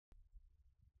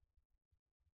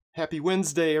Happy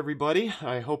Wednesday, everybody.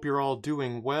 I hope you're all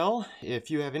doing well.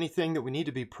 If you have anything that we need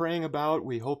to be praying about,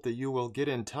 we hope that you will get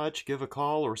in touch, give a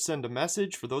call, or send a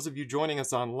message. For those of you joining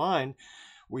us online,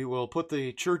 we will put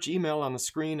the church email on the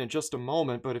screen in just a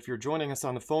moment, but if you're joining us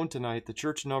on the phone tonight, the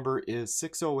church number is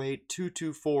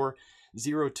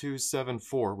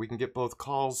 608-224-0274. We can get both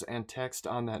calls and text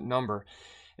on that number.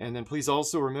 And then please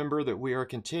also remember that we are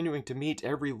continuing to meet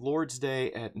every Lord's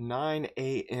Day at 9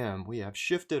 a.m. We have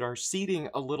shifted our seating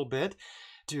a little bit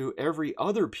to every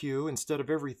other pew instead of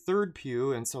every third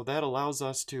pew, and so that allows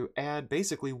us to add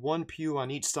basically one pew on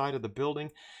each side of the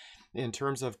building in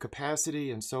terms of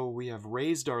capacity, and so we have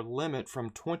raised our limit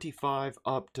from 25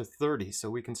 up to 30,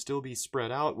 so we can still be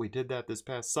spread out. We did that this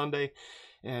past Sunday,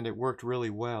 and it worked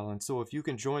really well. And so if you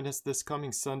can join us this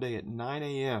coming Sunday at 9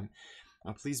 a.m.,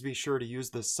 please be sure to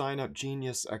use the Sign Up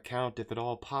Genius account if at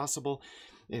all possible.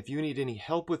 If you need any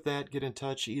help with that, get in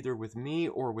touch either with me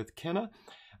or with Kenna.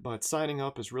 But signing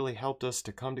up has really helped us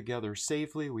to come together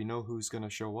safely. We know who's going to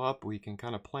show up. We can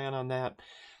kind of plan on that.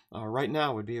 Right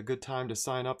now would be a good time to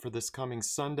sign up for this coming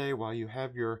Sunday while you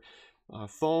have your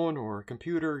phone or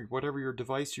computer, whatever your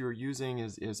device you're using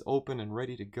is open and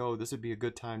ready to go. This would be a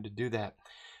good time to do that.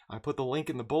 I put the link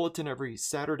in the bulletin every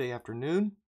Saturday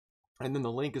afternoon. And then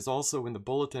the link is also in the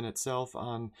bulletin itself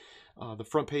on the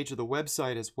front page of the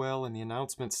website as well in the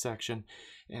announcements section.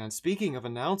 And speaking of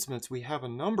announcements, we have a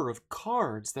number of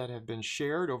cards that have been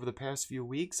shared over the past few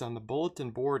weeks on the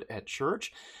bulletin board at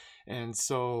church. And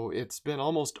so it's been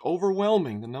almost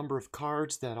overwhelming, the number of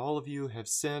cards that all of you have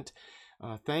sent,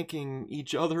 thanking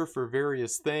each other for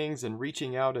various things and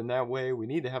reaching out in that way. We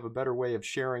need to have a better way of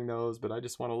sharing those, but I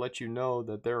just want to let you know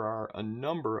that there are a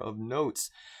number of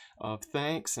notes of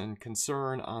thanks and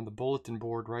concern on the bulletin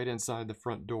board right inside the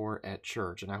front door at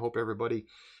church. And I hope everybody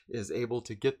is able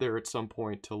to get there at some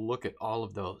point to look at all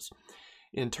of those.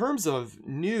 In terms of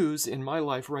news in my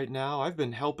life right now, I've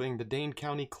been helping the Dane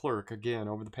County Clerk again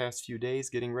over the past few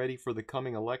days, getting ready for the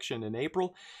coming election in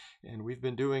April. And we've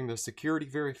been doing the security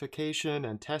verification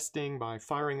and testing by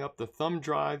firing up the thumb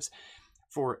drives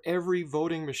for every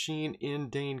voting machine in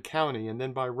Dane County, and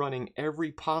then by running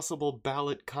every possible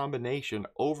ballot combination,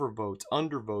 overvotes,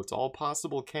 undervotes, all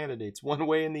possible candidates, one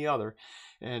way and the other,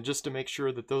 and just to make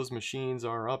sure that those machines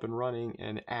are up and running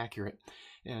and accurate.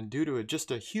 And due to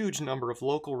just a huge number of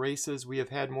local races, we have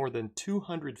had more than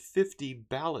 250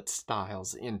 ballot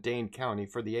styles in Dane County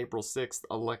for the April 6th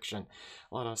election.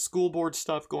 A lot of school board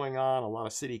stuff going on, a lot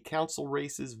of city council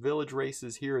races, village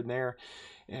races here and there.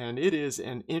 And it is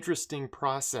an interesting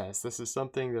process. This is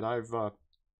something that I've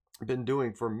been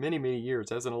doing for many, many years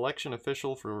as an election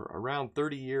official for around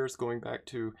 30 years, going back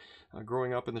to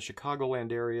growing up in the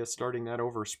Chicagoland area, starting that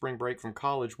over spring break from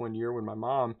college one year when my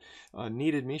mom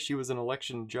needed me. She was an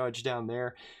election judge down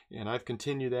there, and I've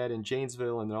continued that in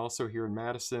Janesville and then also here in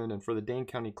Madison and for the Dane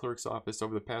County Clerk's Office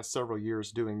over the past several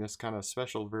years doing this kind of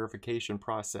special verification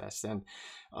process. And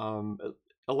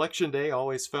Election day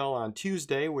always fell on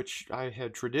Tuesday, which I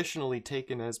had traditionally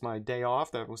taken as my day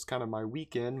off. That was kind of my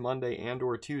weekend, Monday and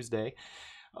or Tuesday.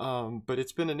 But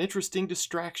it's been an interesting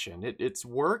distraction. It's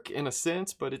work in a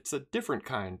sense, but it's a different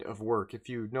kind of work, if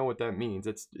you know what that means.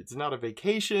 It's not a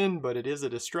vacation, but it is a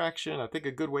distraction. I think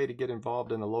a good way to get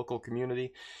involved in the local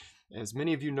community. As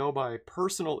many of you know by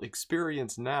personal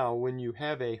experience now, when you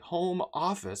have a home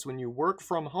office, when you work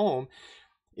from home,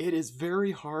 it is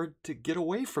very hard to get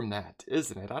away from that,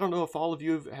 isn't it? I don't know if all of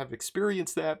you have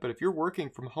experienced that, but if you're working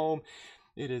from home,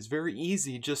 it is very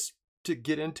easy just to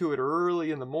get into it early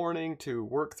in the morning, to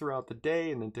work throughout the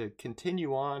day, and then to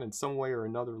continue on in some way or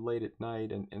another late at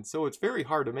night. And so it's very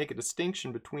hard to make a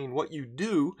distinction between what you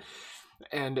do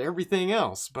and everything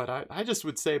else. But I just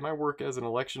would say my work as an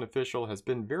election official has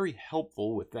been very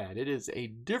helpful with that. It is a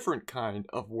different kind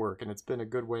of work, and it's been a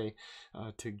good way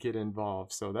to get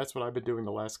involved. So that's what I've been doing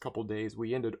the last couple days.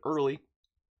 We ended early,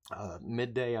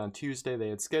 midday on Tuesday. They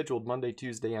had scheduled Monday,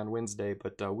 Tuesday, and Wednesday,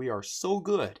 but we are so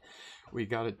good. We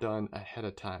got it done ahead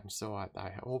of time. So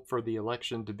I hope for the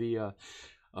election to be a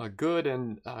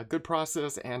good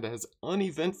process and as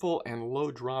uneventful and low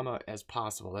drama as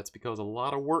possible. That's because a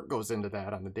lot of work goes into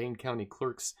that on the Dane County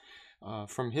Clerk's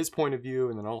from his point of view,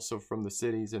 and then also from the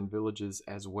cities and villages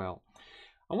as well.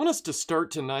 I want us to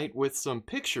start tonight with some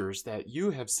pictures that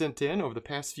you have sent in over the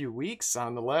past few weeks.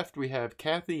 On the left, we have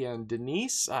Kathy and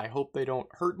Denise. I hope they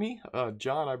don't hurt me.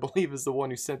 John, I believe, is the one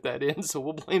who sent that in, so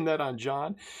we'll blame that on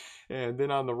John. And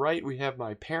then on the right, we have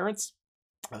my parents.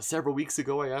 Several weeks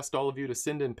ago, I asked all of you to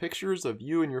send in pictures of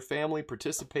you and your family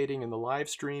participating in the live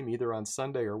stream, either on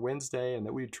Sunday or Wednesday, and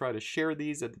that we'd try to share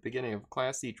these at the beginning of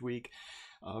class each week,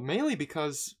 mainly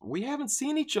because we haven't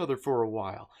seen each other for a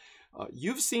while.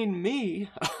 You've seen me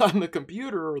on the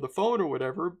computer or the phone or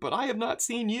whatever, but I have not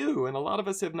seen you, and a lot of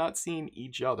us have not seen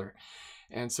each other.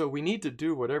 And so we need to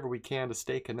do whatever we can to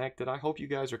stay connected. I hope you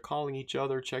guys are calling each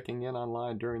other, checking in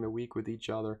online during the week with each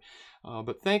other.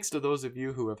 But thanks to those of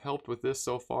you who have helped with this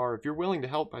so far. If you're willing to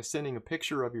help by sending a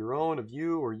picture of your own, of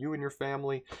you or you and your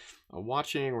family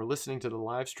watching or listening to the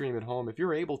live stream at home, if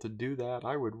you're able to do that,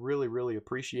 I would really, really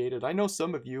appreciate it. I know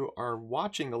some of you are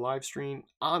watching the live stream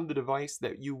on the device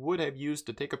that you would have used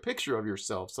to take a picture of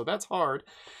yourself, so that's hard.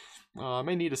 I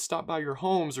may need to stop by your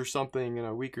homes or something in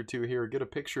a week or two here, get a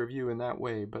picture of you in that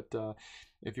way. But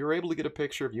if you're able to get a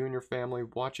picture of you and your family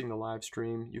watching the live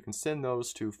stream, you can send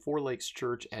those to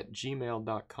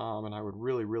fourlakeschurch@gmail.com, and I would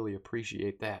really, really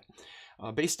appreciate that.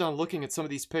 Based on looking at some of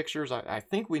these pictures, I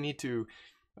think we need to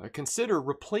consider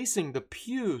replacing the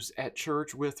pews at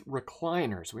church with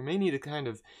recliners. We may need to kind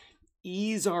of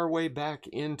ease our way back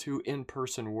into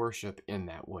in-person worship in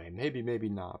that way. Maybe, maybe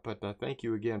not, but thank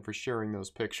you again for sharing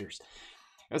those pictures.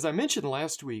 As I mentioned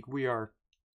last week, we are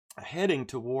heading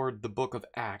toward the book of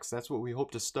Acts. That's what we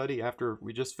hope to study after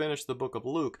we just finished the book of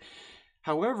Luke.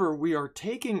 However, we are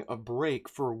taking a break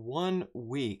for 1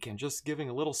 week and just giving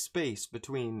a little space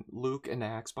between Luke and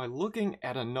Acts by looking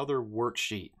at another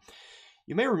worksheet.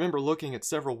 You may remember looking at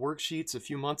several worksheets a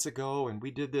few months ago, and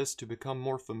we did this to become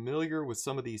more familiar with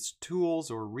some of these tools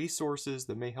or resources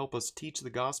that may help us teach the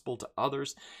gospel to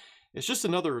others. It's just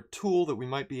another tool that we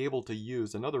might be able to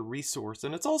use, another resource,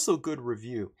 and it's also good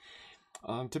review.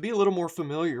 To be a little more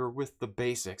familiar with the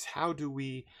basics. How do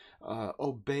we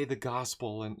obey the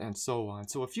gospel and so on.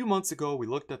 So a few months ago, we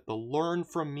looked at the Learn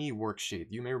From Me worksheet.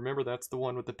 You may remember that's the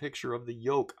one with the picture of the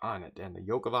yoke on it and the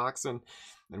yoke of oxen.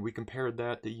 And we compared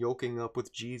that to yoking up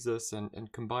with Jesus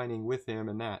and combining with him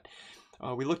in that.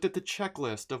 We looked at the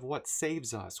checklist of what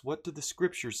saves us. What do the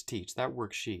scriptures teach? That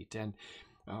worksheet. And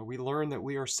we learned that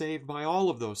we are saved by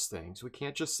all of those things. We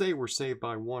can't just say we're saved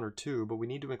by one or two, but we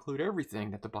need to include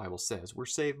everything that the Bible says. We're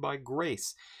saved by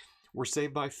grace. We're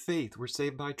saved by faith. We're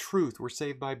saved by truth. We're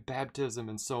saved by baptism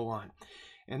and so on.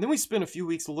 And then we spent a few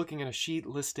weeks looking at a sheet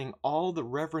listing all the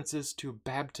references to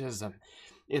baptism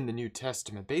in the New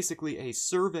Testament. Basically a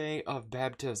survey of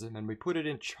baptism, and we put it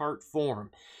in chart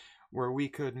form where we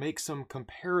could make some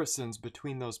comparisons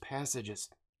between those passages.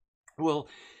 Well,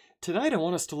 tonight I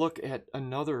want us to look at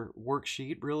another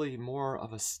worksheet, really more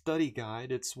of a study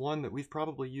guide. It's one that we've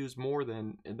probably used more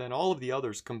than all of the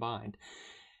others combined.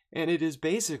 And it is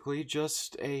basically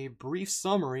just a brief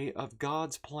summary of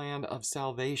God's plan of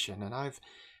salvation. And I've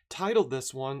titled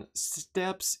this one,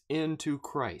 Steps into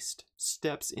Christ.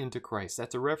 Steps into Christ.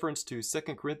 That's a reference to 2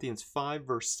 Corinthians 5,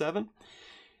 verse 7.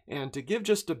 And to give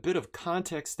just a bit of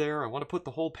context there, I want to put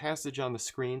the whole passage on the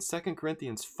screen. 2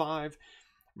 Corinthians 5,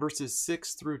 verses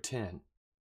 6 through 10.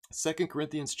 2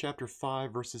 Corinthians chapter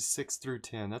 5, verses 6 through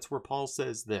 10. That's where Paul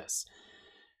says this.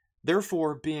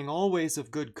 Therefore, being always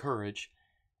of good courage,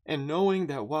 and knowing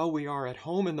that while we are at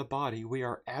home in the body, we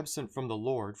are absent from the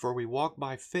Lord, for we walk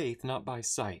by faith, not by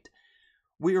sight.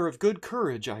 We are of good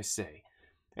courage, I say,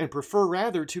 and prefer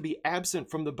rather to be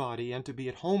absent from the body and to be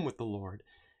at home with the Lord.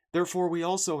 Therefore we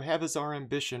also have as our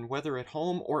ambition, whether at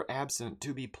home or absent,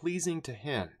 to be pleasing to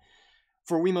him.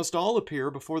 For we must all appear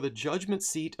before the judgment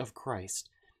seat of Christ,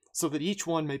 so that each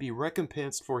one may be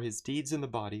recompensed for his deeds in the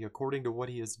body according to what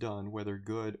he has done, whether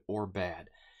good or bad.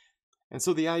 And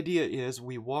so the idea is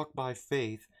we walk by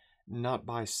faith, not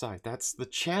by sight. That's the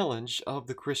challenge of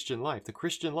the Christian life. The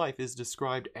Christian life is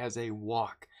described as a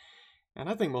walk. And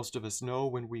I think most of us know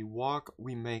when we walk,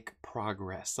 we make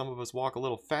progress. Some of us walk a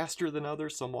little faster than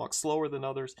others, some walk slower than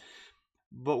others.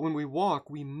 But when we walk,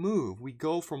 we move. We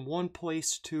go from one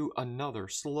place to another.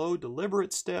 Slow,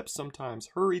 deliberate steps,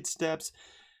 sometimes hurried steps.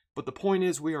 But the point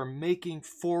is we are making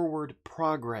forward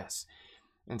progress.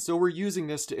 And so we're using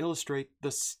this to illustrate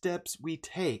the steps we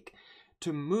take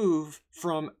to move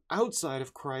from outside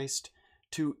of Christ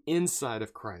to inside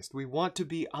of Christ. We want to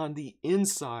be on the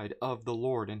inside of the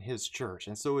Lord and his church.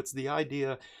 And so it's the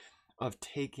idea of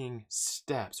taking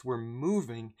steps. We're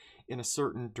moving in a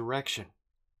certain direction.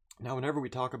 Now, whenever we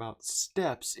talk about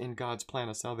steps in God's plan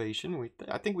of salvation,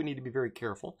 I think we need to be very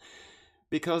careful,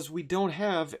 because we don't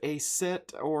have a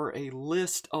set or a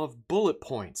list of bullet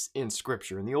points in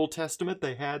Scripture. In the Old Testament,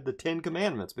 they had the 10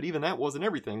 Commandments, but even that wasn't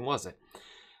everything, was it?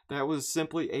 That was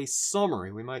simply a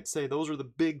summary. We might say those are the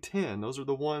big 10. Those are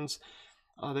the ones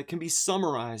that can be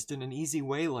summarized in an easy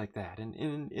way like that.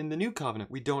 And in the New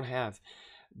Covenant, we don't have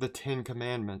the 10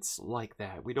 Commandments like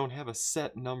that. We don't have a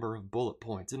set number of bullet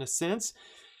points. In a sense,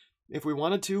 if we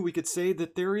wanted to, we could say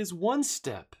that there is one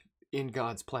step in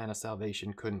God's plan of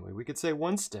salvation, couldn't we? We could say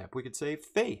one step. We could say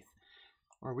faith.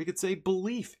 Or we could say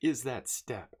belief is that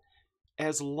step.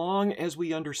 as long as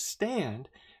we understand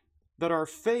that our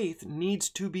faith needs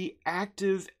to be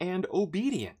active and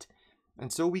obedient.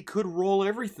 And so we could roll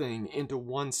everything into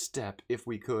one step if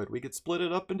we could. We could split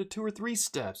it up into 2 or 3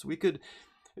 steps. We could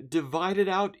divide it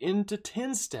out into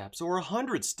 10 steps or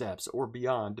 100 steps or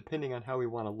beyond, depending on how we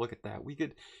want to look at that. We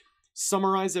could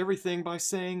summarize everything by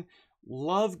saying,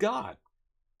 love God.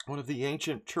 One of the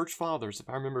ancient church fathers, if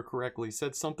I remember correctly,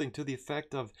 said something to the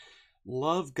effect of,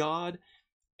 love God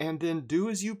and then do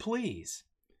as you please.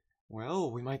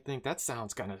 Well, we might think that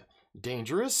sounds kind of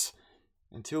dangerous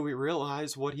until we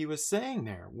realize what he was saying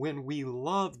there. When we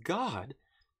love God,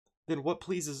 then what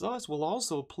pleases us will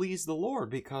also please the Lord,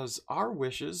 because our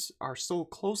wishes are so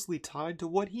closely tied to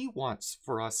what he wants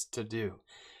for us to do.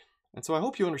 And so I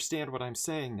hope you understand what I'm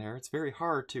saying there. It's very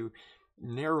hard to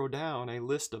narrow down a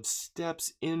list of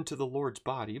steps into the Lord's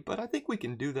body, but I think we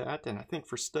can do that, and I think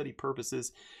for study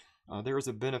purposes, there is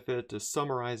a benefit to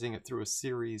summarizing it through a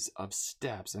series of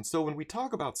steps. And so when we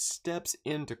talk about steps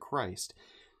into Christ,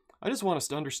 I just want us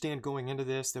to understand going into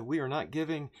this that we are not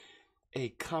giving a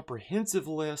comprehensive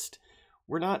list.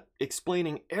 We're not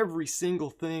explaining every single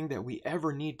thing that we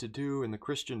ever need to do in the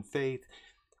Christian faith,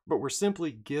 but we're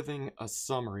simply giving a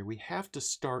summary. We have to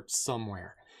start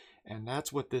somewhere, and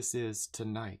that's what this is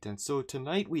tonight. And so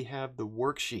tonight we have the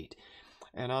worksheet.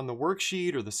 And on the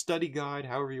worksheet or the study guide,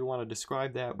 however you want to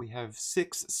describe that, we have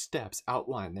 6 steps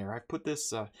outlined there. I've put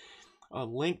this a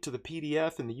link to the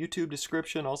PDF in the YouTube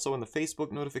description, also in the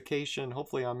Facebook notification.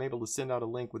 Hopefully I'm able to send out a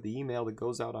link with the email that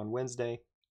goes out on Wednesday.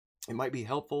 It might be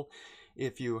helpful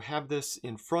if you have this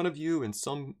in front of you in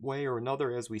some way or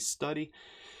another as we study.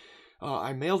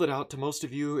 I mailed it out to most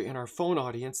of you in our phone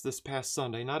audience this past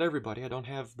Sunday. Not everybody. I don't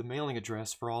have the mailing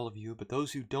address for all of you, but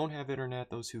those who don't have internet,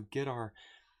 those who get our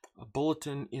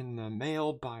bulletin in the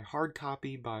mail by hard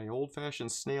copy, by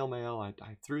old-fashioned snail mail,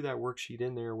 I threw that worksheet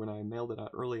in there when I mailed it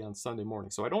out early on Sunday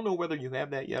morning. So I don't know whether you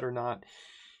have that yet or not.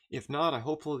 If not, I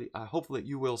hope that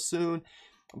you will soon.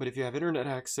 But if you have internet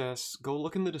access, go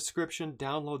look in the description,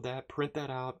 download that, print that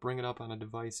out, bring it up on a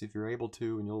device if you're able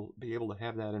to, and you'll be able to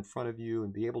have that in front of you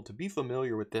and be able to be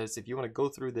familiar with this if you want to go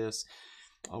through this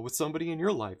with somebody in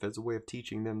your life as a way of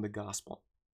teaching them the gospel.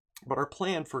 But our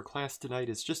plan for class tonight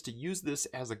is just to use this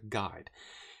as a guide.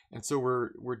 And so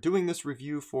we're doing this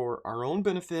review for our own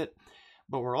benefit,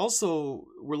 but we're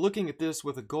looking at this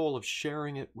with a goal of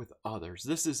sharing it with others.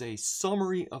 This is a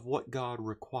summary of what God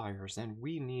requires, and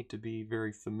we need to be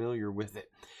very familiar with it.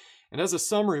 And as a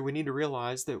summary, we need to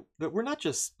realize that we're not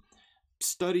just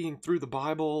studying through the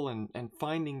Bible and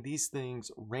finding these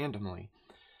things randomly,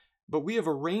 but we have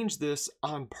arranged this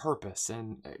on purpose,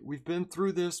 and we've been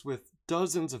through this with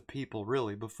dozens of people,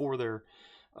 really, before they're,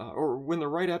 or when they're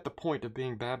right at the point of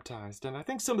being baptized. And I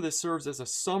think some of this serves as a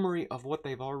summary of what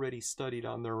they've already studied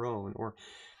on their own, or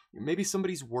maybe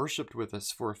somebody's worshiped with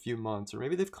us for a few months, or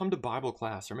maybe they've come to Bible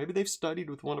class, or maybe they've studied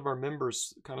with one of our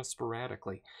members kind of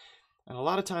sporadically. And a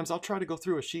lot of times I'll try to go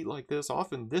through a sheet like this,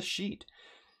 often this sheet,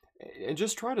 and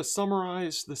just try to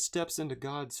summarize the steps into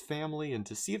God's family and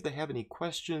to see if they have any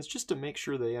questions, just to make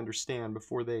sure they understand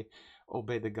before they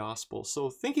obey the gospel. So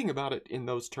thinking about it in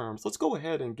those terms, let's go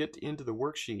ahead and get into the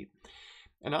worksheet.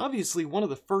 And obviously one of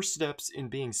the first steps in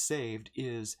being saved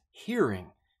is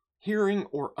hearing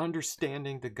or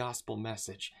understanding the gospel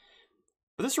message.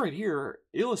 But this right here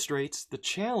illustrates the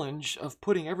challenge of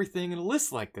putting everything in a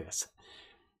list like this.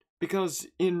 Because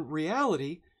in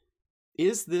reality,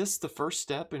 is this the first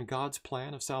step in God's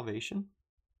plan of salvation?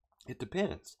 It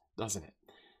depends, doesn't it?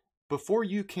 Before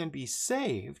you can be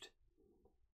saved,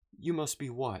 you must be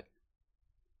what?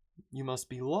 You must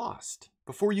be lost.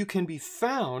 Before you can be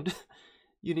found,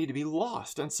 you need to be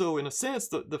lost. And so in a sense,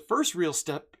 the first real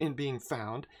step in being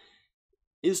found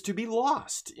is to be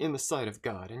lost in the sight of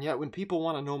God. And yet when people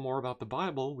want to know more about the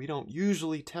Bible, we don't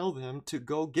usually tell them to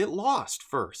go get lost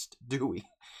first, do we?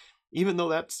 Even though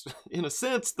that's, in a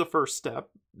sense, the first step.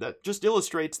 That just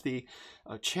illustrates the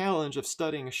challenge of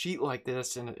studying a sheet like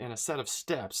this in a set of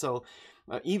steps. So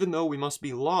even though we must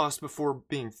be lost before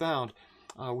being found,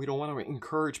 we don't want to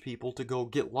encourage people to go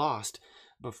get lost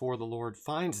before the Lord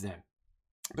finds them.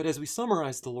 But as we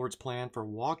summarize the Lord's plan for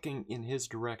walking in His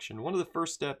direction, one of the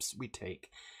first steps we take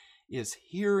is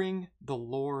hearing the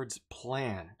Lord's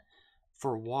plan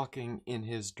for walking in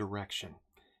His direction.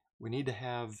 We need to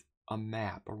have a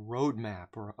map, a road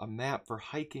map, or a map for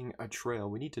hiking a trail.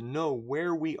 We need to know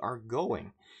where we are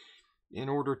going in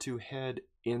order to head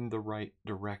in the right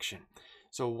direction.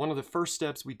 So one of the first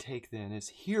steps we take then is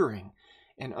hearing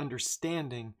and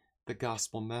understanding the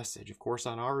gospel message. Of course,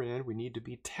 on our end, we need to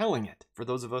be telling it. For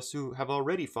those of us who have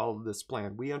already followed this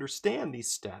plan, we understand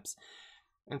these steps.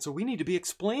 And so we need to be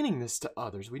explaining this to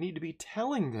others. We need to be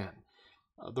telling them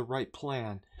the right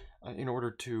plan in order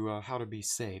to how to be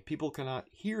saved. People cannot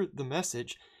hear the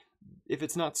message if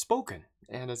it's not spoken.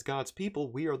 And as God's people,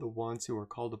 we are the ones who are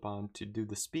called upon to do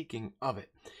the speaking of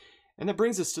it. And that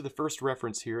brings us to the first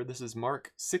reference here. This is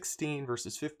Mark 16,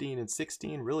 verses 15 and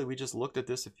 16. Really, we just looked at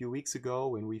this a few weeks ago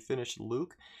when we finished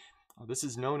Luke. This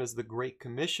is known as the Great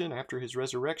Commission. After his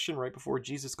resurrection, right before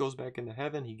Jesus goes back into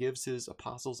heaven, he gives his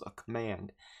apostles a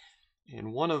command.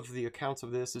 And one of the accounts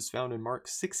of this is found in Mark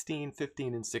 16,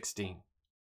 15, and 16.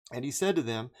 And he said to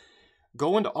them,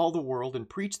 "Go into all the world and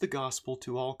preach the gospel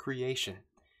to all creation.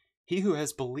 He who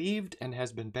has believed and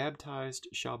has been baptized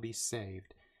shall be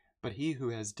saved, but he who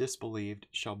has disbelieved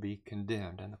shall be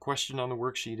condemned." And the question on the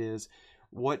worksheet is,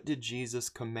 what did Jesus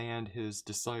command his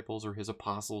disciples or his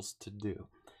apostles to do?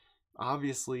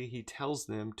 Obviously, he tells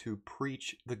them to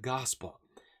preach the gospel.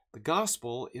 The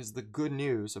gospel is the good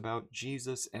news about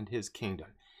Jesus and his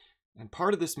kingdom. And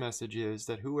part of this message is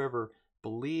that whoever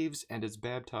believes and is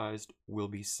baptized will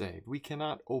be saved. We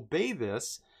cannot obey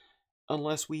this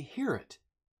unless we hear it.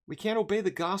 We can't obey the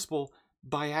gospel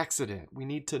by accident. We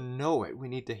need to know it. We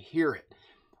need to hear it.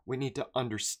 We need to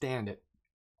understand it.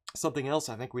 Something else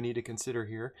I think we need to consider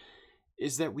here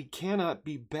is that we cannot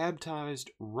be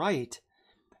baptized right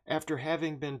after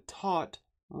having been taught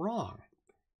wrong.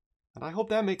 And I hope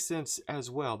that makes sense as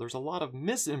well. There's a lot of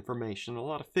misinformation, a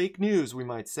lot of fake news, we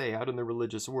might say, out in the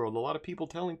religious world. A lot of people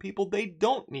telling people they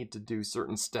don't need to do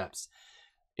certain steps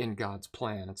in God's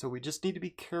plan. And so we just need to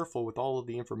be careful with all of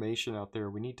the information out there.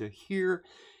 We need to hear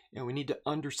and we need to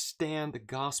understand the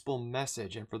gospel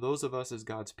message. And for those of us as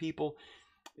God's people,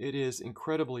 it is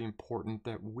incredibly important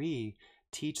that we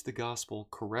teach the gospel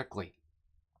correctly.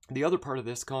 The other part of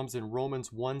this comes in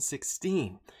Romans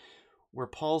 1:16, where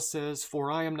Paul says, "For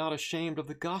I am not ashamed of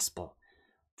the gospel,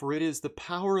 for it is the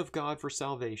power of God for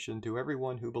salvation to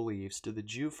everyone who believes, to the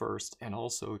Jew first and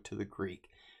also to the Greek."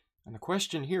 And the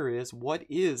question here is, what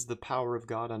is the power of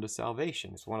God unto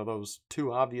salvation? It's one of those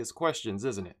two obvious questions,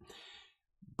 isn't it?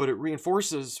 But it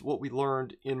reinforces what we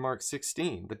learned in Mark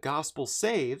 16. The gospel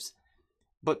saves,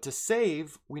 but to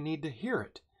save, we need to hear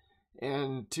it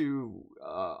and to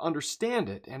understand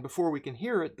it. And before we can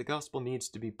hear it, the gospel needs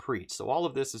to be preached. So all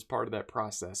of this is part of that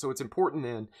process. So it's important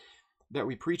then that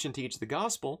we preach and teach the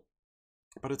gospel,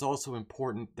 but it's also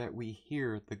important that we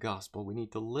hear the gospel. We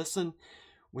need to listen.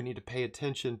 We need to pay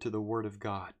attention to the word of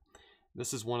God.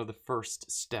 This is one of the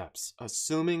first steps.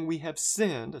 Assuming we have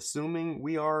sinned, assuming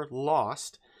we are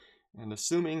lost, and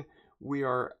assuming we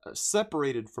are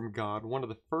separated from God, one of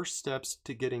the first steps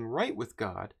to getting right with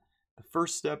God, the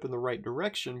first step in the right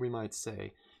direction, we might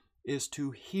say, is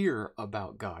to hear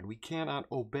about God. We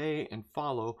cannot obey and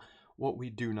follow what we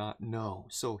do not know.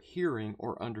 So hearing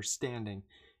or understanding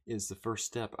is the first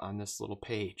step on this little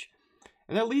page.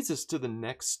 And that leads us to the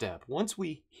next step. Once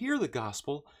we hear the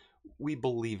gospel, we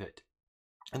believe it.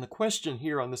 And the question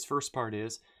here on this first part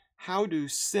is, how do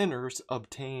sinners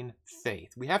obtain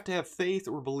faith? We have to have faith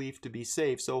or belief to be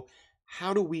saved. So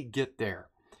how do we get there?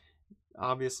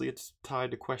 Obviously, it's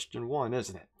tied to question 1,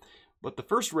 isn't it? But the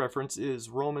first reference is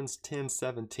Romans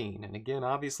 10:17. And again,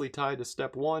 obviously tied to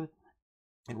step 1.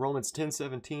 In Romans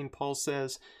 10:17, Paul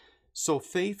says, "So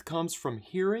faith comes from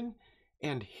hearing,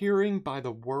 and hearing by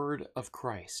the word of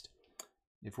Christ."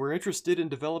 If we're interested in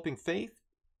developing faith,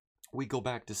 we go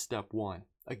back to step 1.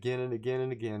 Again and again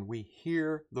and again, we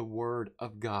hear the word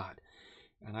of God.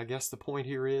 And I guess the point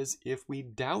here is, if we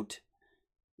doubt,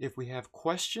 if we have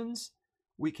questions,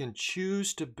 we can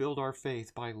choose to build our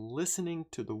faith by listening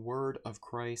to the word of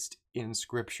Christ in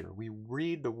Scripture. We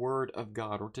read the word of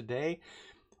God, or today,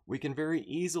 we can very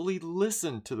easily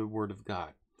listen to the word of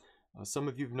God. Some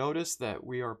of you have noticed that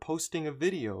we are posting a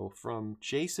video from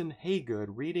Jason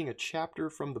Haygood reading a chapter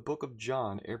from the book of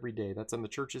John every day. That's on the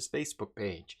church's Facebook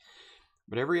page.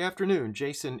 But every afternoon,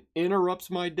 Jason interrupts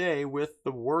my day with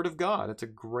the Word of God. It's a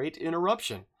great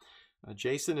interruption.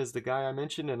 Jason is the guy I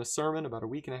mentioned in a sermon about a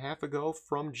week and a half ago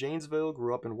from Janesville,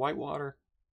 grew up in Whitewater.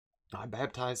 I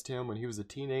baptized him when he was a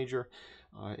teenager.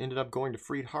 Ended up going to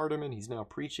Freed Hardeman. He's now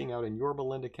preaching out in Yorba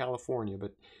Linda, California.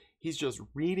 But he's just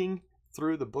reading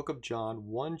through the book of John,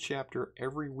 one chapter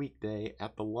every weekday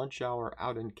at the lunch hour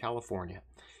out in California.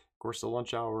 Of course, the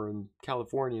lunch hour in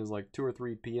California is like 2 or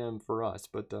 3 p.m. for us.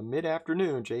 But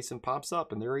mid-afternoon, Jason pops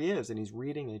up, and there he is, and he's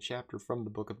reading a chapter from the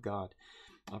book of God,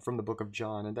 from the book of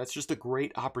John. And that's just a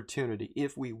great opportunity.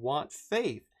 If we want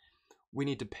faith, we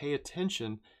need to pay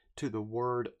attention to the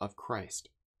word of Christ.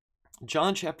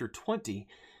 John chapter 20,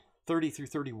 30 through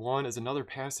 31 is another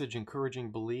passage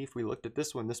encouraging belief. We looked at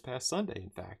this one this past Sunday,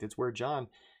 in fact. It's where John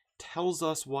tells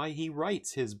us why he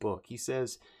writes his book. He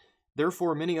says,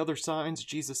 Therefore, many other signs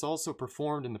Jesus also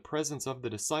performed in the presence of the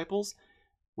disciples,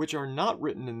 which are not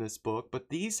written in this book, but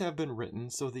these have been written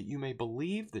so that you may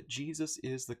believe that Jesus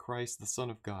is the Christ, the Son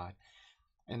of God,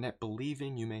 and that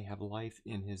believing you may have life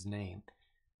in his name.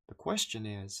 The question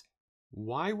is,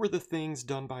 why were the things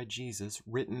done by Jesus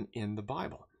written in the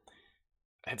Bible?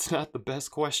 That's not the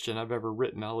best question I've ever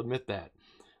written, I'll admit that.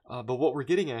 But what we're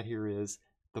getting at here is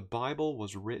the Bible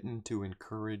was written to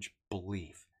encourage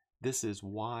belief. This is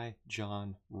why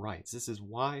John writes. This is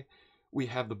why we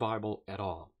have the Bible at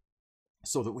all,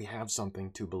 so that we have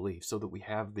something to believe, so that we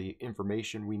have the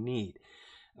information we need.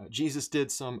 Jesus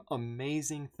did some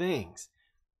amazing things,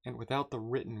 and without the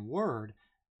written word,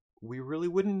 we really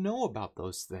wouldn't know about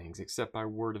those things except by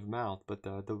word of mouth. But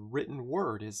the written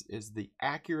word is the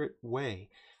accurate way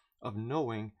of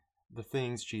knowing the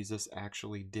things Jesus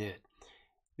actually did.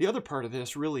 The other part of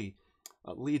this really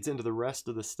leads into the rest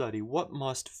of the study. What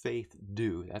must faith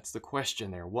do? That's the question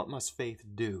there. What must faith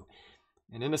do?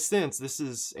 And in a sense, this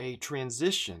is a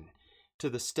transition to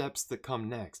the steps that come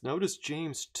next. Notice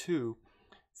James 2,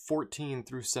 14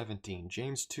 through 17.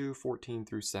 James 2, 14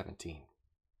 through 17.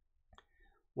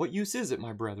 What use is it,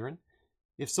 my brethren,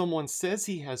 if someone says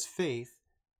he has faith,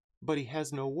 but he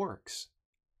has no works?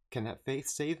 Can that faith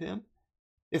save him?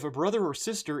 If a brother or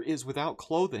sister is without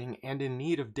clothing and in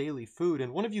need of daily food,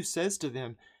 and one of you says to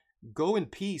them, "Go in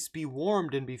peace, be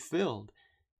warmed and be filled,"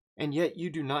 and yet you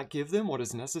do not give them what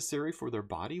is necessary for their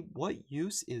body, what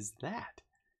use is that?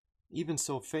 Even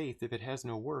so, faith, if it has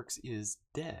no works, is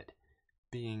dead,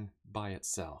 being by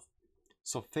itself.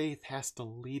 So faith has to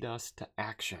lead us to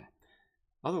action.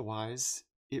 Otherwise,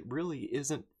 it really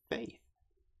isn't faith.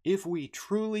 If we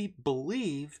truly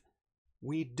believe,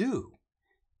 we do.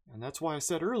 And that's why I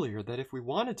said earlier that if we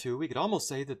wanted to, we could almost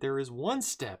say that there is one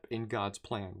step in God's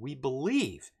plan. We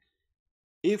believe.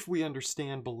 If we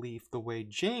understand belief the way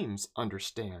James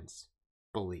understands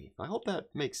belief. I hope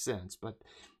that makes sense. But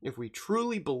if we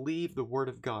truly believe the Word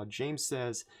of God, James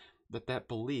says that that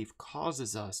belief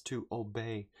causes us to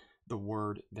obey the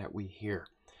word that we hear.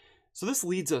 So this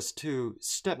leads us to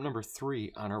step number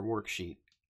 3 on our worksheet.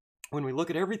 When we look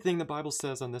at everything the Bible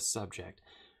says on this subject,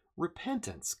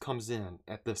 repentance comes in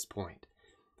at this point.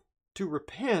 To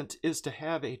repent is to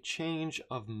have a change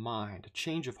of mind, a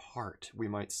change of heart, we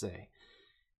might say.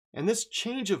 And this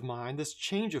change of mind, this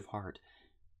change of heart,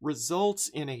 results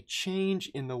in a change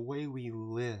in the way we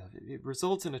live. It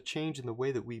results in a change in the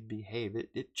way that we behave.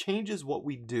 It changes what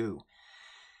we do.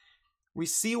 We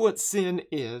see what sin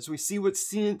is. We see what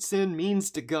sin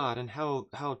means to God and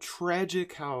how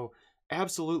tragic, how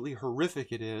absolutely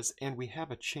horrific it is, and we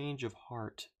have a change of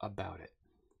heart about it.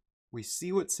 We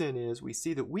see what sin is. We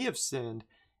see that we have sinned,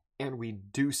 and we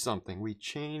do something. We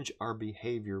change our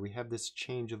behavior. We have this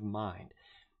change of mind.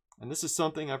 And this is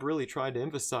something I've really tried to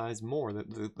emphasize more.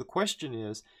 The question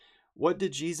is, what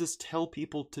did Jesus tell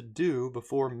people to do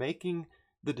before making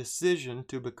the decision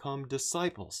to become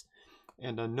disciples?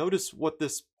 And notice what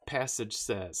this passage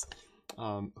says.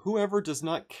 Whoever does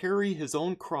not carry his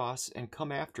own cross and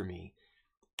come after me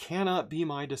cannot be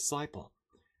my disciple.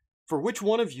 For which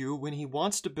one of you, when he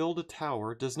wants to build a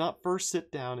tower, does not first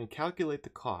sit down and calculate the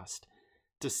cost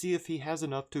to see if he has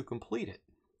enough to complete it?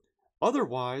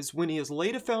 Otherwise, when he has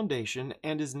laid a foundation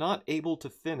and is not able to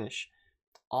finish,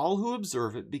 all who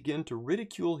observe it begin to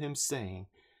ridicule him, saying,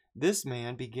 "This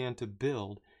man began to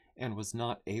build and was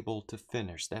not able to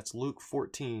finish." That's Luke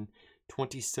 14,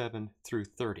 27 through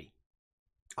 30.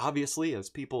 Obviously,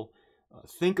 as people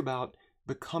think about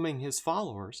becoming his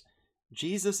followers,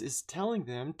 Jesus is telling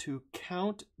them to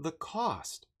count the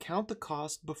cost. Count the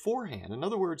cost beforehand. In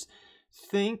other words,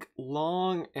 think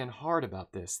long and hard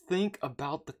about this. Think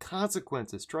about the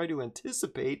consequences. Try to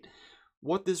anticipate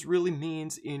what this really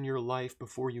means in your life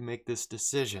before you make this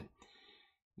decision.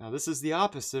 Now, this is the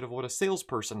opposite of what a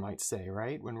salesperson might say,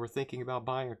 right? When we're thinking about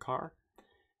buying a car.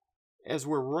 As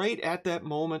we're right at that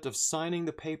moment of signing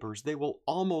the papers, they will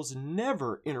almost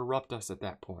never interrupt us at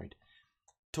that point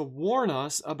to warn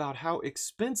us about how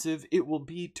expensive it will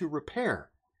be to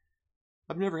repair.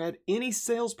 I've never had any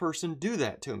salesperson do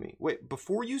that to me. Wait,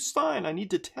 before you sign, I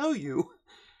need to tell you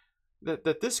that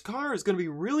this car is going to be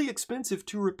really expensive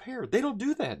to repair. They don't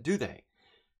do that, do they?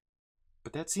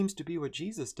 But that seems to be what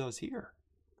Jesus does here.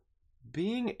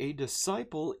 Being a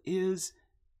disciple is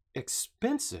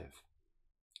expensive.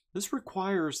 This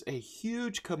requires a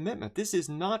huge commitment. This is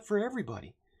not for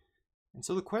everybody. And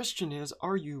so the question is,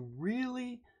 are you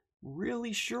really,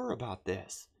 really sure about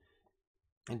this?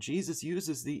 And Jesus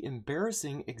uses the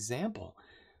embarrassing example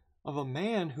of a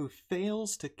man who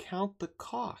fails to count the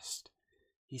cost.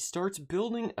 He starts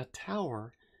building a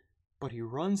tower, but he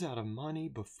runs out of money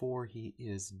before he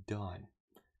is done.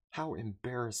 How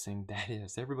embarrassing that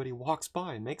is. Everybody walks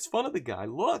by and makes fun of the guy.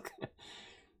 Look,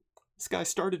 this guy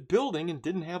started building and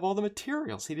didn't have all the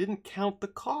materials. He didn't count the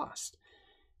cost.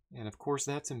 And of course,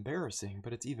 that's embarrassing,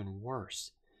 but it's even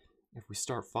worse if we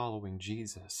start following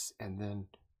Jesus and then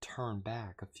turn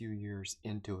back a few years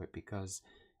into it because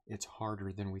it's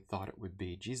harder than we thought it would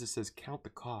be. Jesus says, count the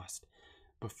cost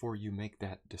before you make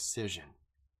that decision.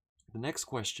 The next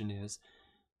question is,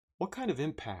 what kind of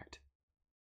impact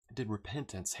did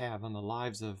repentance have on the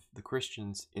lives of the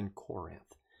Christians in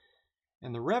Corinth?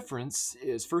 And the reference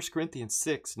is 1 Corinthians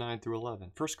 6, 9 through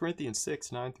 11. 1 Corinthians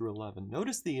 6, 9 through 11.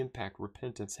 Notice the impact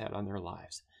repentance had on their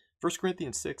lives. 1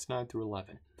 Corinthians 6, 9 through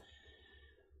 11.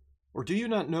 Or do you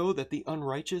not know that the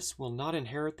unrighteous will not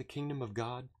inherit the kingdom of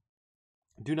God?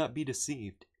 Do not be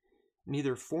deceived.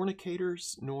 Neither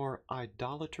fornicators, nor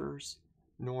idolaters,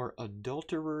 nor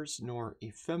adulterers, nor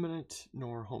effeminate,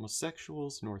 nor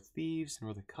homosexuals, nor thieves,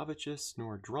 nor the covetous,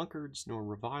 nor drunkards, nor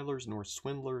revilers, nor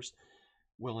swindlers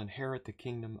will inherit the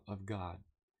kingdom of God.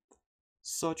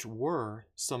 Such were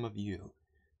some of you,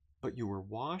 but you were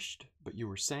washed, but you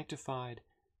were sanctified,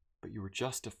 but you were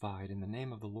justified in the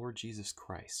name of the Lord Jesus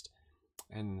Christ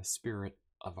and in the Spirit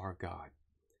of our God.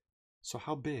 So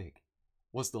how big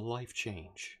was the life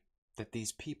change that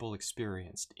these people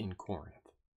experienced in Corinth?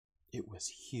 It was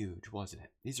huge, wasn't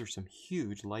it? These are some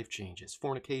huge life changes.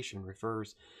 Fornication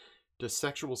refers to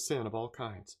sexual sin of all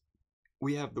kinds.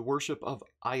 We have the worship of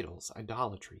idols,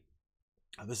 idolatry.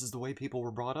 This is the way people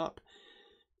were brought up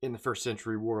in the first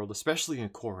century world, especially in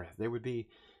Corinth. They would be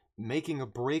making a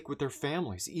break with their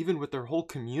families, even with their whole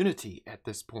community at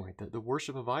this point. The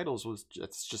worship of idols was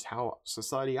just how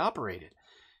society operated.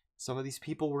 Some of these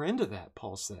people were into that,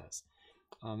 Paul says.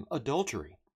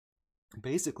 Adultery,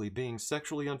 basically being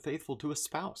sexually unfaithful to a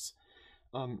spouse.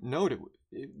 Note,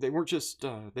 they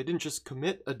didn't just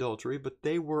commit adultery, but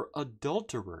they were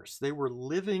adulterers. They were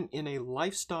living in a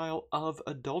lifestyle of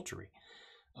adultery,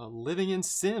 living in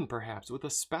sin, perhaps, with a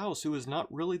spouse who is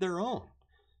not really their own.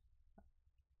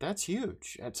 That's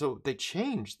huge. And so they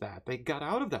changed that. They got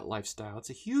out of that lifestyle. It's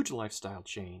a huge lifestyle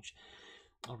change.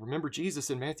 Remember, Jesus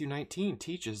in Matthew 19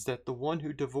 teaches that the one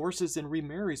who divorces and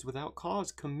remarries without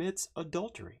cause commits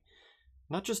adultery.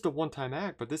 Not just a one-time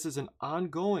act, but this is an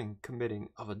ongoing committing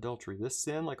of adultery. This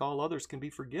sin, like all others, can be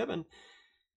forgiven.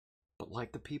 But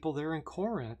like the people there in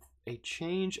Corinth, a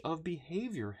change of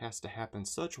behavior has to happen.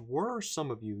 Such were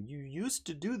some of you. You used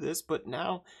to do this, but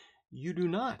now you do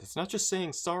not. It's not just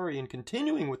saying sorry and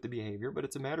continuing with the behavior, but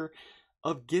it's a matter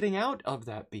of getting out of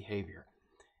that behavior.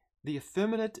 The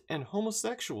effeminate and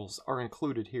homosexuals are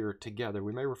included here together.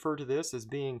 We may refer to this as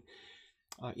being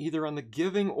either on the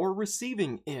giving or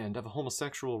receiving end of a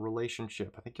homosexual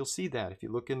relationship. I think you'll see that if you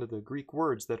look into the Greek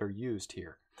words that are used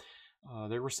here.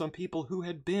 There were some people who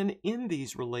had been in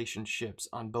these relationships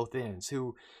on both ends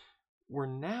who were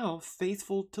now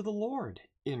faithful to the Lord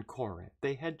in Corinth.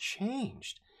 They had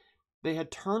changed. They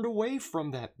had turned away from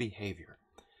that behavior.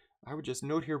 I would just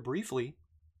note here briefly,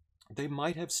 they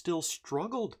might have still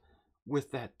struggled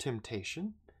with that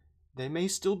temptation. They may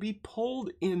still be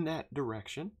pulled in that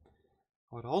direction.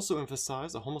 I would also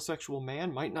emphasize a homosexual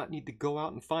man might not need to go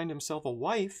out and find himself a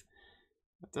wife.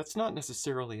 That's not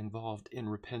necessarily involved in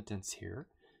repentance here.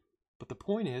 But the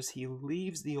point is, he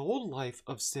leaves the old life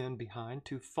of sin behind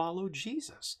to follow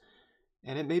Jesus.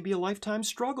 And it may be a lifetime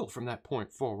struggle from that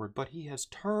point forward, but he has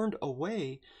turned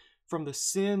away from the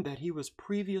sin that he was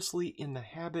previously in the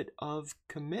habit of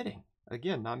committing.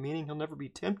 Again, not meaning he'll never be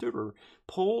tempted or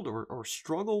pulled or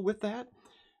struggle with that,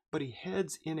 but he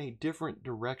heads in a different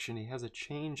direction. He has a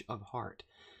change of heart.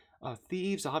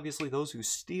 Thieves, obviously those who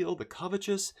steal, the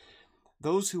covetous,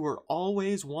 those who are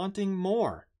always wanting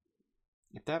more.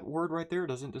 If that word right there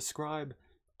doesn't describe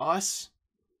us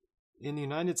in the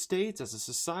United States as a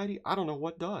society, I don't know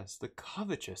what does. The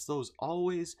covetous, those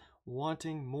always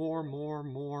wanting more,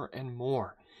 and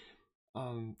more.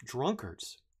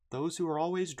 Drunkards, those who are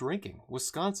always drinking.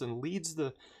 Wisconsin leads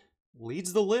the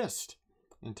list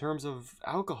in terms of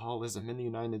alcoholism in the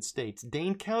United States.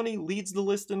 Dane County leads the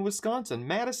list in Wisconsin.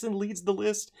 Madison leads the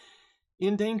list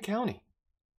in Dane County.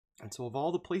 And so of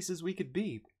all the places we could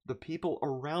be, the people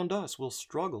around us will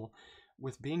struggle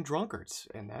with being drunkards.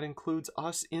 And that includes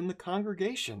us in the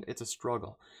congregation. It's a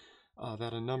struggle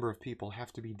that a number of people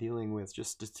have to be dealing with,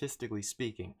 just statistically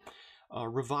speaking.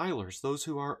 Revilers, those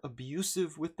who are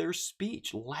abusive with their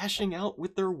speech, lashing out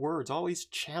with their words, always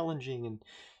challenging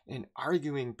and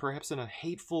arguing, perhaps in a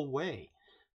hateful way.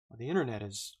 The internet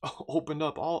has opened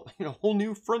up a whole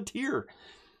new frontier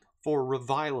for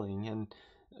reviling and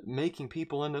making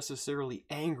people unnecessarily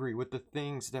angry with the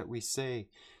things that we say.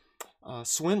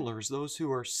 swindlers, those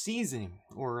who are seizing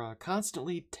or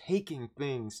constantly taking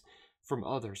things from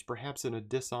others, perhaps in a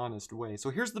dishonest way. So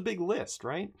here's the big list,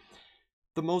 right?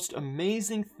 The most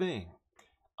amazing thing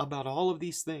about all of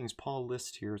these things Paul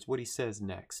lists here is what he says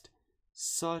next.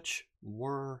 Such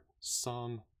were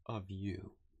some of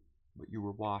you, but you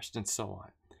were washed, and so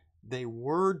on. They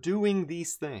were doing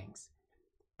these things,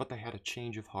 but they had a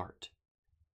change of heart,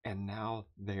 and now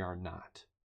they are not.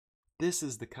 This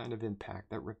is the kind of impact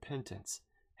that repentance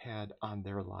had on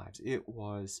their lives. It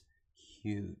was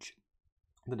huge.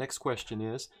 The next question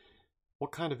is,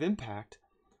 what kind of impact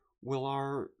will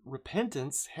our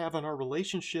repentance have on our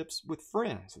relationships with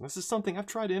friends? And this is something I've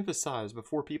tried to emphasize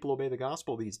before people obey the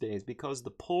gospel these days, because the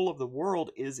pull of the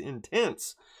world is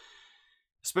intense,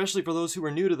 especially for those who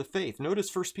are new to the faith.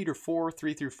 Notice 1 Peter 4,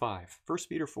 3 through 5. 1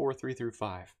 Peter 4, 3 through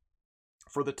 5.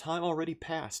 For the time already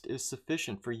past is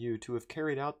sufficient for you to have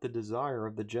carried out the desire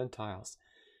of the Gentiles,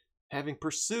 having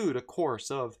pursued a course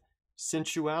of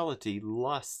sensuality,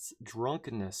 lusts,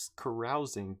 drunkenness,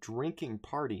 carousing, drinking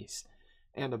parties,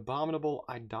 and abominable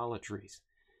idolatries.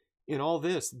 In all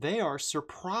this, they are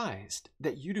surprised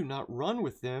that you do not run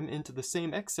with them into the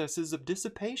same excesses of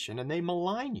dissipation, and they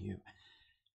malign you.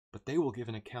 But they will give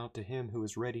an account to him who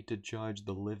is ready to judge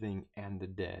the living and the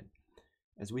dead.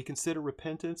 As we consider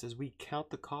repentance, as we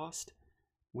count the cost,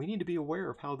 we need to be aware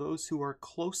of how those who are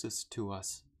closest to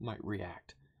us might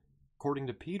react. According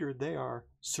to Peter, they are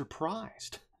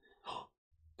surprised.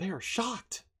 They are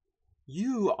shocked.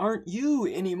 You aren't you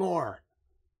anymore.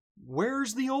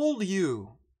 Where's the old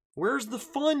you? Where's the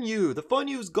fun you? The fun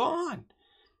you's gone.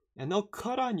 And they'll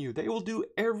cut on you. They will do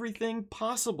everything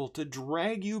possible to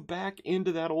drag you back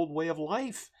into that old way of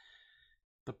life.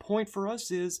 The point for us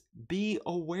is be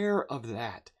aware of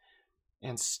that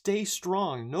and stay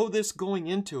strong. Know this going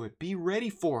into it. Be ready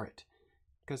for it,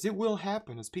 because it will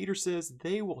happen. As Peter says,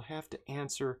 they will have to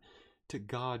answer to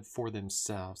God for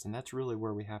themselves, and that's really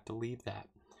where we have to leave that.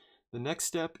 The next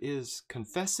step is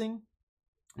confessing.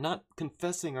 Not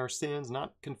confessing our sins,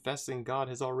 not confessing God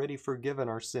has already forgiven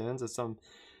our sins, as some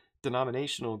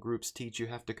denominational groups teach you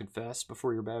have to confess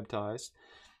before you're baptized.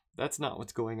 That's not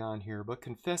what's going on here, but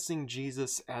confessing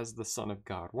Jesus as the Son of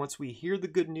God. Once we hear the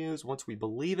good news, once we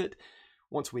believe it,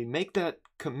 once we make that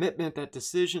commitment, that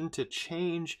decision to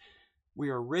change, we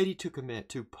are ready to commit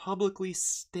to publicly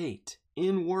state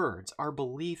in words our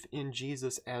belief in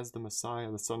Jesus as the Messiah,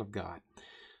 the Son of God.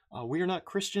 We are not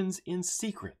Christians in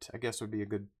secret, I guess would be a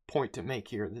good point to make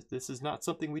here. This is not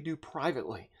something we do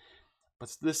privately,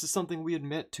 but this is something we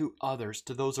admit to others,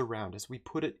 to those around us. We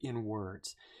put it in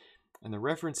words. And the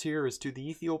reference here is to the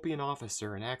Ethiopian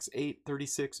officer in Acts 8,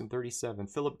 36 and 37.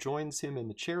 Philip joins him in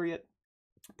the chariot,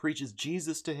 preaches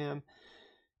Jesus to him,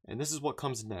 and this is what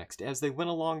comes next. As they went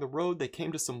along the road, they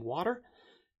came to some water,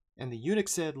 and the eunuch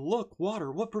said, "Look,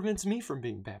 water, what prevents me from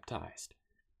being baptized?"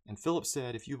 And Philip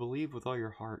said, "If you believe with all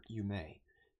your heart, you may."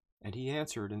 And he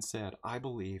answered and said, "I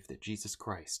believe that Jesus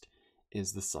Christ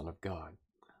is the Son of God."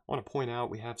 I want to point out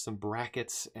we have some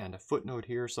brackets and a footnote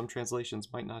here. Some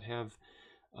translations might not have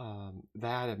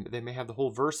that, and they may have the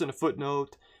whole verse in a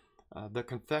footnote. The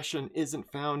confession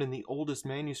isn't found in the oldest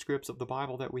manuscripts of the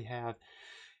Bible that we have.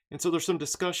 And so there's some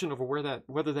discussion over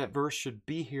whether that verse should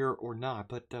be here or not.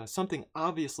 But something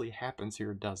obviously happens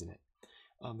here, doesn't it?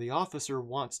 The officer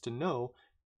wants to know,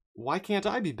 why can't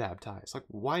I be baptized? Like,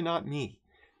 why not me?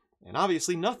 And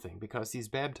obviously nothing, because he's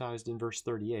baptized in verse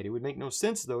 38. It would make no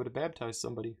sense, though, to baptize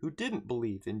somebody who didn't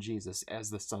believe in Jesus as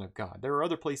the Son of God. There are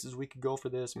other places we could go for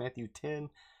this. Matthew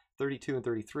 10, 32 and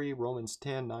 33, Romans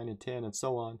 10, 9 and 10, and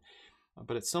so on.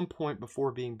 But at some point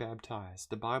before being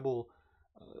baptized, the Bible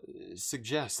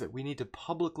suggests that we need to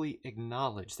publicly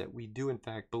acknowledge that we do, in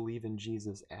fact, believe in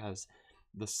Jesus as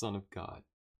the Son of God.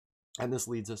 And this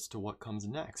leads us to what comes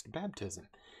next, baptism.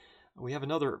 We have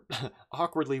another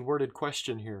awkwardly worded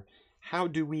question here. How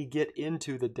do we get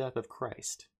into the death of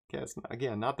Christ? Okay, it's,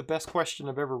 again, not the best question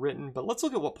I've ever written, but let's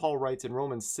look at what Paul writes in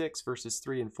Romans 6, verses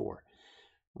 3 and 4.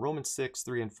 Romans 6,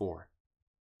 3 and 4.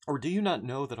 Or do you not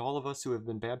know that all of us who have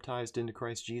been baptized into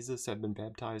Christ Jesus have been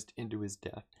baptized into his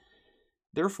death?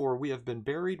 Therefore, we have been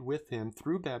buried with him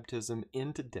through baptism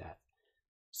into death,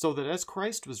 so that as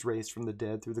Christ was raised from the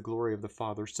dead through the glory of the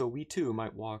Father, so we too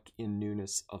might walk in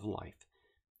newness of life.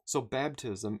 So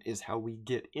baptism is how we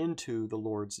get into the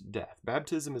Lord's death.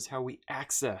 Baptism is how we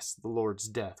access the Lord's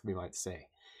death, we might say.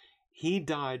 He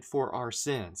died for our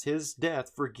sins. His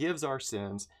death forgives our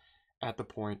sins at the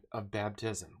point of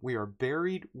baptism. We are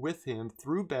buried with him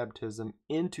through baptism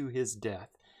into his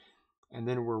death, and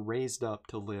then we're raised up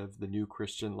to live the new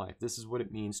Christian life. This is what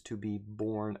it means to be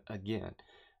born again.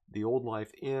 The old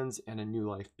life ends and a new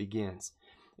life begins.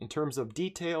 In terms of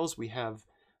details, we have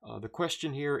the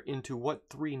question here, into what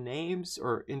three names,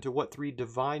 or into what three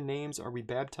divine names are we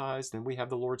baptized? And we have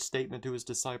the Lord's statement to his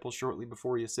disciples shortly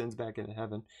before he ascends back into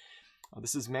heaven.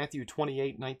 This is Matthew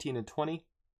 28, 19 and 20.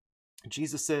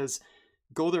 Jesus says,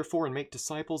 "Go therefore and make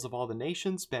disciples of all the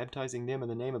nations, baptizing them in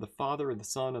the name of the Father and the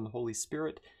Son and the Holy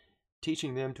Spirit,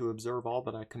 teaching them to observe all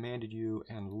that I commanded you.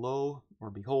 And lo,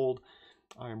 or behold,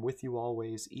 I am with you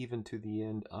always, even to the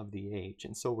end of the age."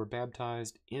 And so we're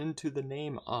baptized into the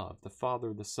name of the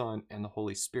Father, the Son, and the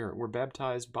Holy Spirit. We're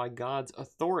baptized by God's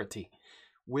authority,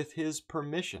 with his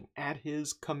permission, at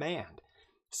his command.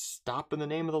 Stop in the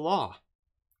name of the law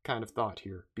kind of thought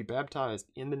here. Be baptized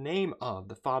in the name of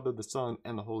the Father, the Son,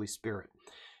 and the Holy Spirit.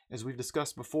 As we've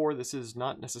discussed before, this is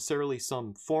not necessarily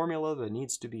some formula that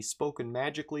needs to be spoken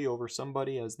magically over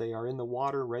somebody as they are in the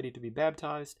water ready to be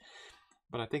baptized.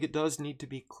 But I think it does need to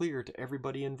be clear to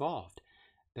everybody involved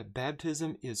that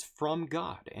baptism is from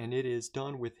God, and it is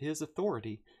done with his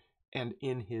authority and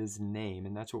in his name.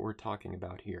 And that's what we're talking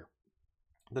about here.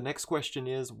 The next question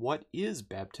is, what is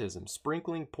baptism?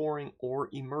 Sprinkling, pouring, or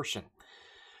immersion?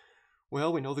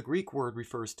 Well, we know the Greek word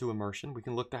refers to immersion. We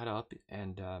can look that up.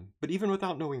 But even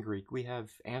without knowing Greek, we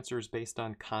have answers based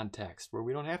on context, where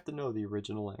we don't have to know the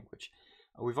original language.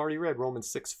 We've already read Romans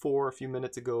 6:4 a few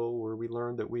minutes ago, where we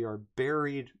learned that we are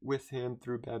buried with him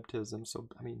through baptism. So,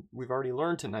 we've already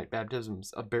learned tonight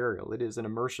baptism's a burial. It is an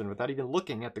immersion without even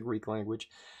looking at the Greek language.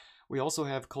 We also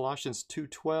have Colossians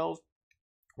 2:12,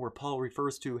 where Paul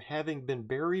refers to having been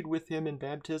buried with him in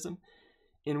baptism,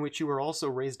 in which you were also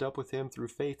raised up with him through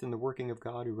faith in the working of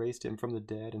God who raised him from the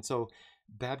dead. And so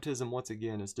baptism, once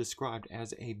again, is described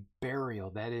as a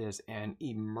burial, that is, an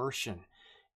immersion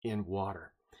in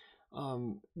water.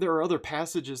 There are other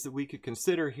passages that we could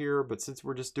consider here, but since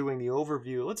we're just doing the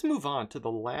overview, let's move on to the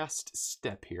last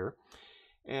step here.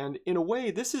 And in a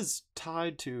way, this is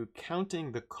tied to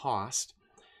counting the cost,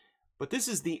 but this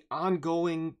is the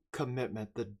ongoing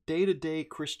commitment, the day-to-day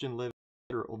Christian living,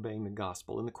 obeying the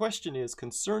gospel. And the question is,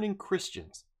 concerning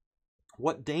Christians,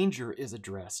 what danger is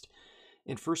addressed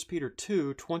in 1 Peter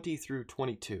 2, 20 through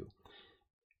 22.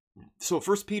 So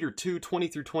 1 Peter 2, 20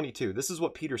 through 22, this is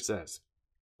what Peter says.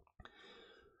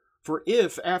 "For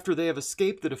if, after they have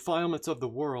escaped the defilements of the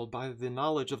world by the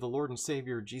knowledge of the Lord and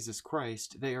Savior Jesus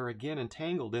Christ, they are again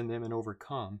entangled in them and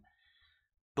overcome,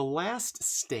 the last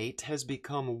state has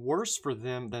become worse for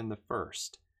them than the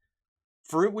first.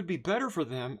 For it would be better for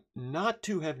them not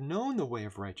to have known the way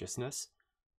of righteousness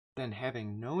than,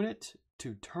 having known it,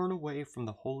 to turn away from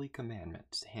the holy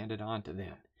commandments handed on to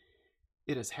them.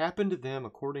 It has happened to them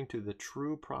according to the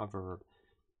true proverb,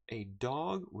 a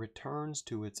dog returns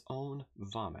to its own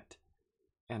vomit,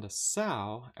 and a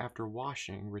sow, after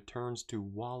washing, returns to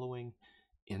wallowing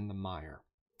in the mire."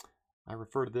 I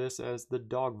refer to this as the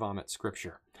dog vomit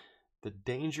scripture. The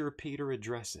danger Peter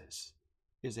addresses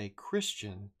is a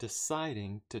Christian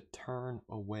deciding to turn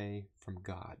away from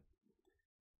God.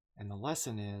 And the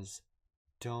lesson is,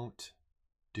 don't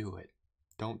do it.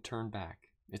 Don't turn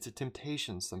back. It's a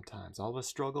temptation sometimes. All of us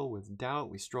struggle with doubt.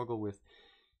 We struggle with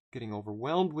getting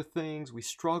overwhelmed with things. We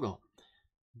struggle.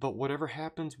 But whatever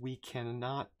happens, we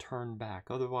cannot turn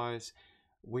back. Otherwise,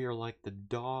 we are like the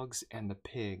dogs and the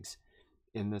pigs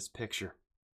in this picture.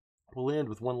 We'll end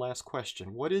with one last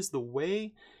question. What is the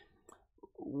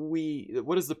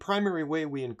primary way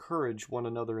we encourage one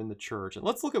another in the church? And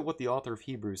let's look at what the author of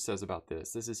Hebrews says about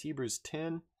this. This is Hebrews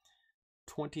 10,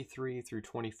 23 through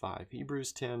 25.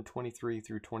 Hebrews 10, 23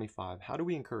 through 25. How do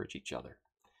we encourage each other?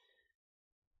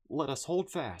 "Let us hold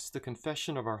fast the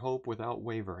confession of our hope without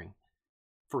wavering,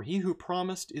 for he who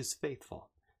promised is faithful.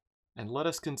 And let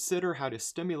us consider how to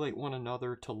stimulate one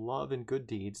another to love and good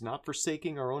deeds, not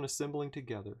forsaking our own assembling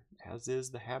together, as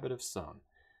is the habit of some,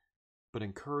 but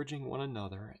encouraging one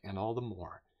another, and all the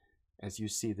more, as you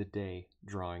see the day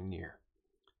drawing near."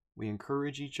 We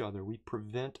encourage each other. We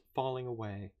prevent falling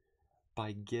away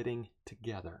by getting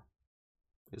together.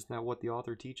 Isn't that what the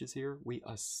author teaches here? We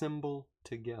assemble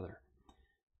together.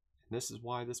 And this is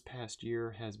why this past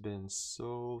year has been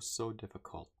so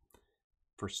difficult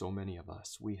for so many of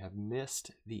us. We have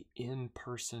missed the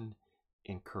in-person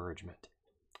encouragement.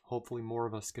 Hopefully more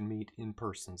of us can meet in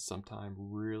person sometime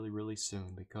really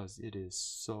soon, because it is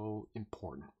so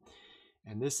important.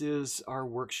 And this is our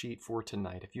worksheet for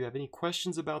tonight. If you have any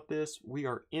questions about this, we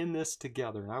are in this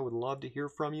together, and I would love to hear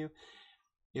from you.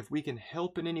 If we can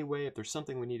help in any way, if there's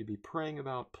something we need to be praying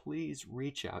about, please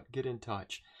reach out, get in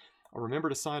touch. Remember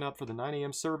to sign up for the 9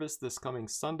 a.m. service this coming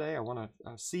Sunday. I want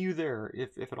to see you there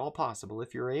if at all possible.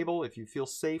 If you're able, if you feel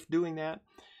safe doing that,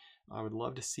 I would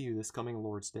love to see you this coming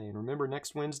Lord's Day. And remember,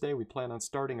 next Wednesday we plan on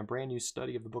starting a brand new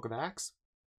study of the book of Acts.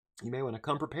 You may want to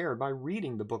come prepared by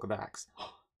reading the book of Acts.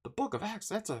 The book of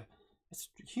Acts, it's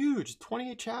huge,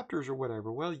 28 chapters or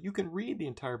whatever. Well, you can read the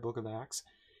entire book of Acts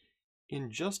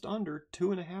in just under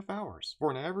 2.5 hours.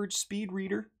 For an average speed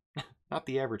reader, not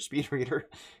the average speed reader,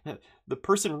 the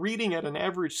person reading at an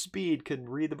average speed could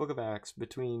read the book of Acts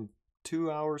between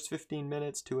 2 hours, 15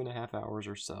 minutes, 2.5 hours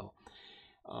or so.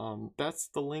 That's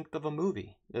the length of a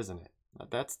movie, isn't it?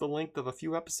 That's the length of a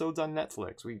few episodes on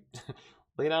Netflix. We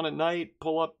lay down at night,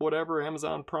 pull up whatever,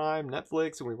 Amazon Prime,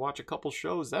 Netflix, and we watch a couple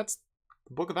shows. That's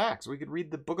the book of Acts. We could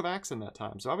read the book of Acts in that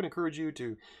time. So I would encourage you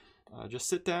to just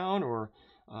sit down or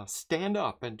stand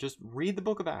up and just read the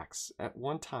book of Acts at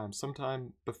one time,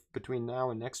 sometime between now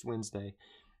and next Wednesday,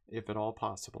 if at all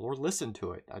possible, or listen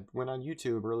to it. I went on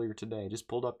YouTube earlier today, just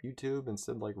pulled up YouTube and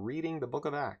said, like, reading the book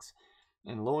of Acts.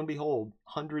 And lo and behold,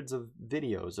 hundreds of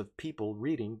videos of people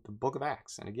reading the book of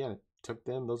Acts. And again, it took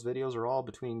them, those videos are all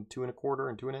between 2.25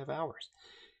 and 2.5 hours.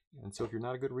 And so if you're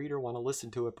not a good reader, want to listen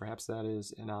to it, perhaps that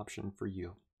is an option for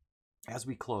you. As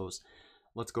we close,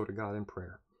 let's go to God in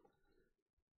prayer.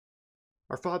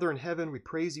 Our Father in heaven, we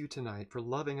praise you tonight for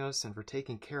loving us and for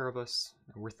taking care of us.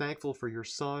 And we're thankful for your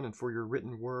Son and for your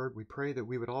written word. We pray that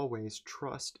we would always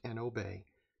trust and obey.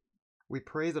 We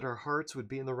pray that our hearts would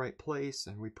be in the right place,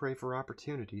 and we pray for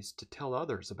opportunities to tell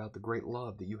others about the great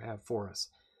love that you have for us.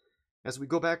 As we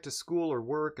go back to school or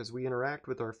work, as we interact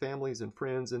with our families and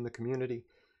friends in the community,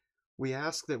 we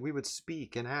ask that we would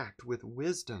speak and act with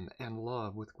wisdom and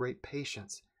love, with great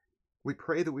patience. We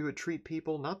pray that we would treat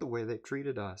people not the way they've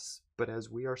treated us, but as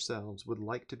we ourselves would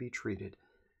like to be treated.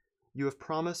 You have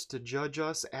promised to judge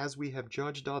us as we have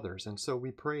judged others, and so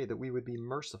we pray that we would be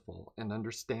merciful and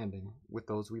understanding with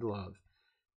those we love.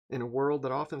 In a world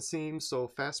that often seems so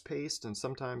fast-paced and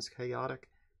sometimes chaotic,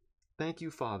 thank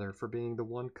you, Father, for being the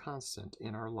one constant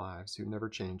in our lives who never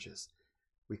changes.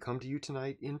 We come to you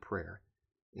tonight in prayer,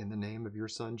 in the name of your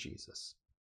Son, Jesus.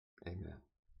 Amen.